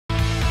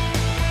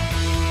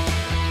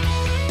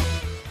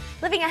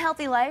Living a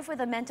healthy life with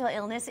a mental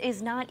illness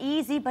is not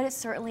easy, but it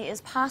certainly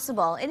is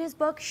possible. In his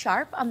book,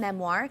 Sharp, a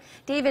Memoir,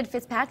 David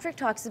Fitzpatrick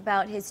talks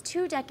about his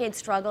 2-decade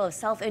struggle of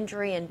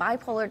self-injury and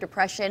bipolar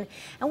depression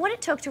and what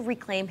it took to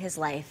reclaim his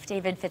life.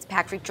 David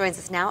Fitzpatrick joins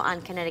us now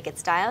on Connecticut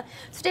Style.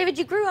 So, David,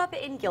 you grew up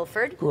in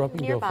Guilford,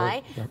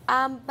 nearby,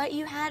 Yep. But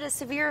you had a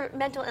severe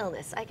mental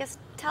illness. I guess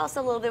tell us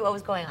a little bit what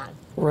was going on.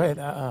 Right.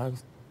 A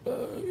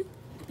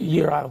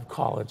year out of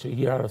college, a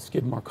year out of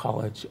Skidmore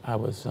College,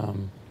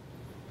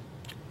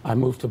 I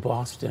moved to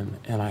Boston,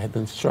 and I had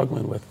been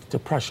struggling with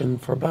depression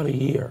for about a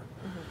year.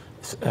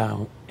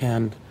 I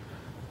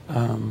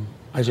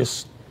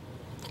just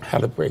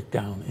had a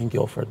breakdown in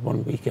Guilford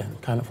one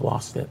weekend, kind of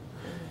lost it.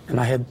 And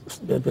I had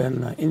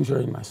been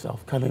injuring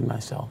myself, cutting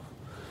myself.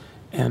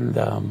 And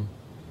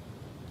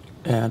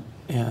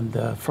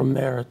from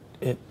there,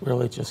 it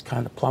really just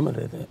kind of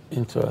plummeted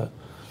into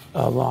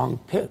a long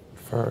pit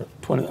for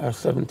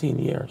 17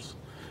 years.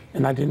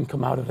 And I didn't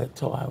come out of it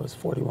till I was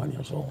 41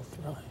 years old,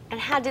 really. And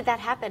how did that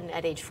happen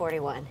at age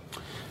 41?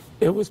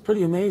 It was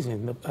pretty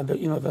amazing.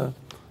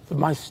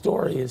 My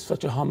story is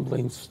such a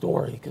humbling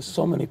story because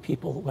so many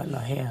people lent a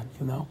hand,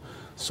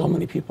 So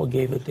many people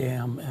gave a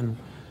damn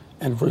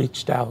and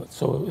reached out.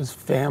 So it was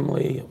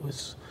family,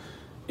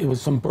 it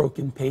was some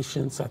broken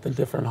patients at the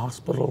different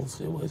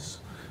hospitals. It was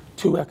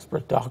 2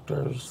 expert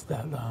doctors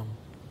that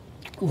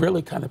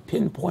really kind of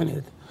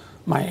pinpointed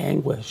my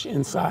anguish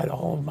inside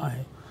all of my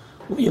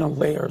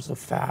layers of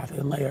fat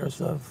and layers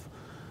of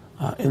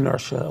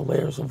inertia,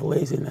 layers of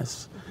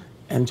laziness,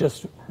 and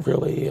just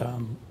really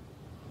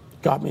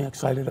got me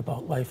excited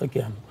about life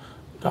again.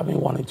 Got me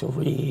wanting to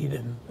read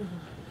and,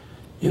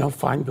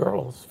 find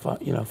girls,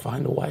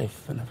 find a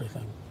wife and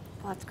everything.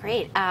 Well, that's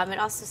great. It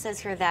also says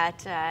here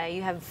that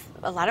you have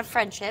a lot of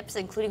friendships,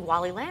 including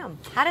Wally Lamb.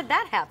 How did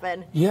that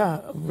happen?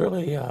 Yeah,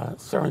 really,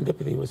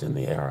 serendipity was in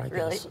the air, I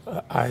guess.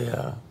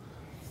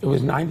 It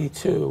was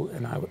 '92,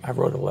 and I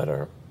wrote a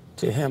letter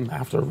to him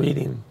after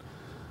reading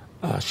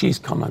She's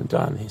Come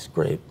Undone, his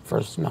great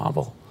first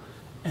novel.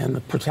 And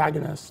the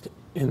protagonist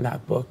in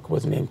that book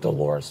was named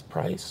Dolores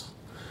Price.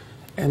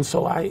 And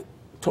so I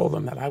told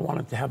him that I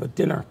wanted to have a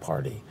dinner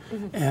party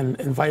and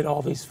invite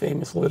all these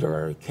famous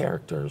literary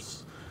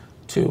characters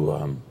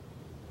to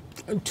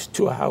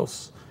a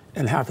house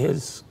and have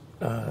his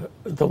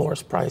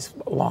Dolores Price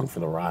along for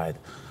the ride.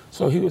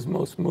 So he was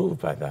most moved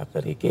by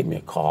that he gave me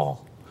a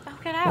call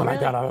when I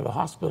got out of the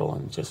hospital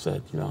and just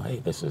said, hey,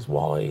 this is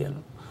Wally,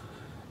 and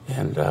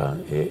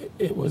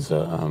it was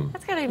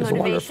that's gotta be it was a wonderful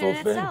motivation in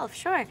itself,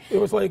 sure. It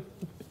was like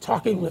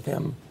talking with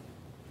him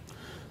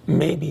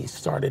maybe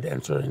started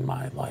entering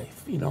my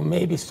life,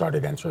 maybe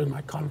started entering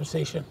my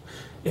conversation.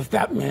 If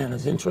that man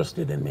is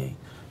interested in me,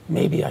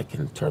 maybe I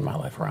can turn my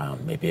life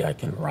around. Maybe I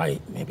can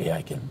write. Maybe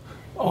I can.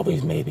 All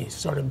these maybes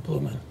started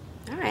blooming.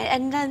 All right,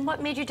 and then what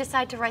made you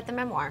decide to write the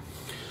memoir?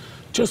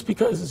 Just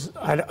because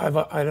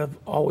I've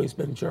always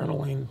been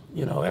journaling,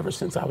 ever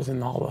since I was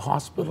in all the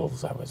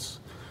hospitals, I was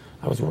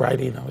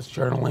writing, I was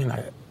journaling.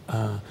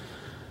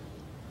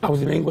 I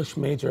was an English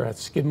major at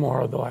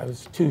Skidmore, although I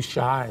was too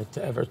shy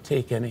to ever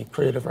take any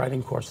creative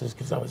writing courses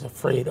because I was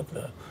afraid of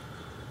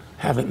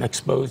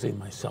exposing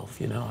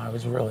myself. I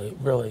was really,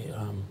 really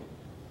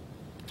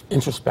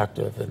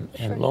introspective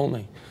and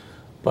lonely.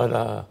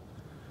 But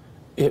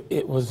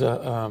it was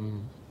a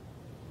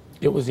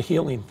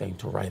healing thing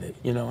to write it.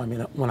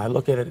 When I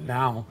look at it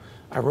now,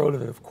 I wrote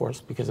it, of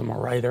course, because I'm a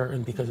writer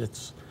and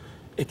because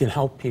it can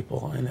help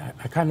people. And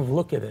I kind of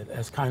look at it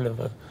as kind of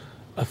a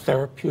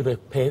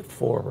therapeutic pay it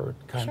forward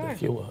kind of,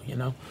 if you will,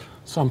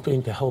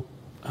 something to help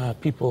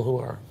people who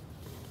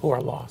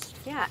are lost.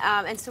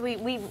 Yeah, and so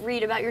we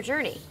read about your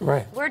journey.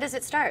 Right. Where does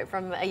it start?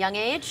 From a young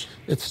age?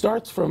 It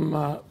starts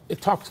from,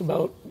 it talks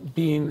about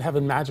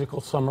having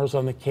magical summers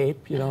on the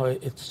Cape.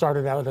 It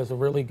started out as a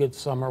really good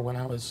summer when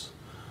I was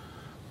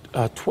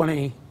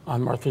 20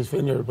 on Martha's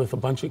Vineyard with a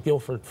bunch of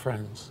Guilford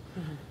friends.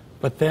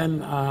 But then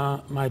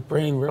my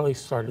brain really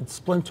started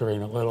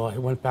splintering a little. I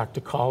went back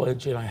to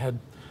college and I had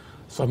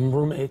some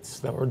roommates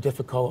that were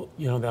difficult,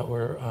 that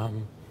were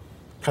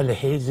kind of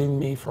hazing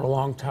me for a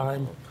long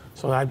time.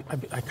 So I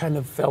kind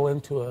of fell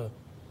into a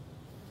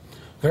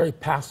very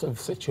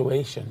passive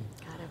situation,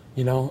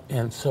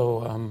 and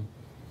so...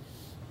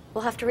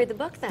 We'll have to read the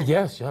book then.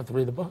 Yes, you have to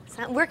read the book.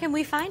 So where can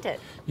we find it?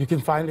 You can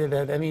find it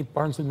at any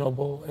Barnes &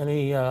 Noble,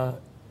 any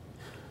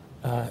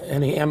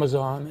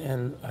Amazon,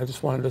 and I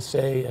just wanted to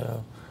say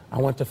I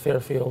went to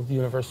Fairfield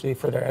University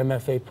for their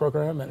MFA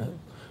program, and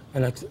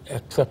an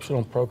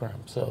exceptional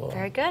program. So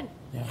very good.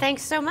 Yeah.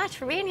 Thanks so much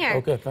for being here.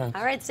 Okay, thanks.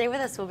 All right, stay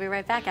with us. We'll be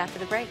right back after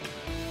the break.